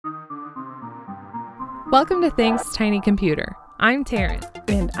Welcome to Thanks Tiny Computer. I'm Taryn.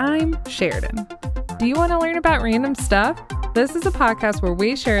 And I'm Sheridan. Do you want to learn about random stuff? This is a podcast where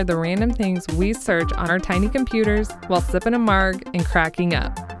we share the random things we search on our tiny computers while sipping a mug and cracking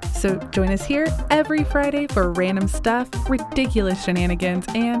up. So join us here every Friday for random stuff, ridiculous shenanigans,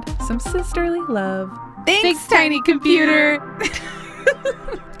 and some sisterly love. Thanks Tiny Computer!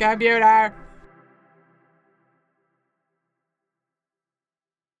 Computer!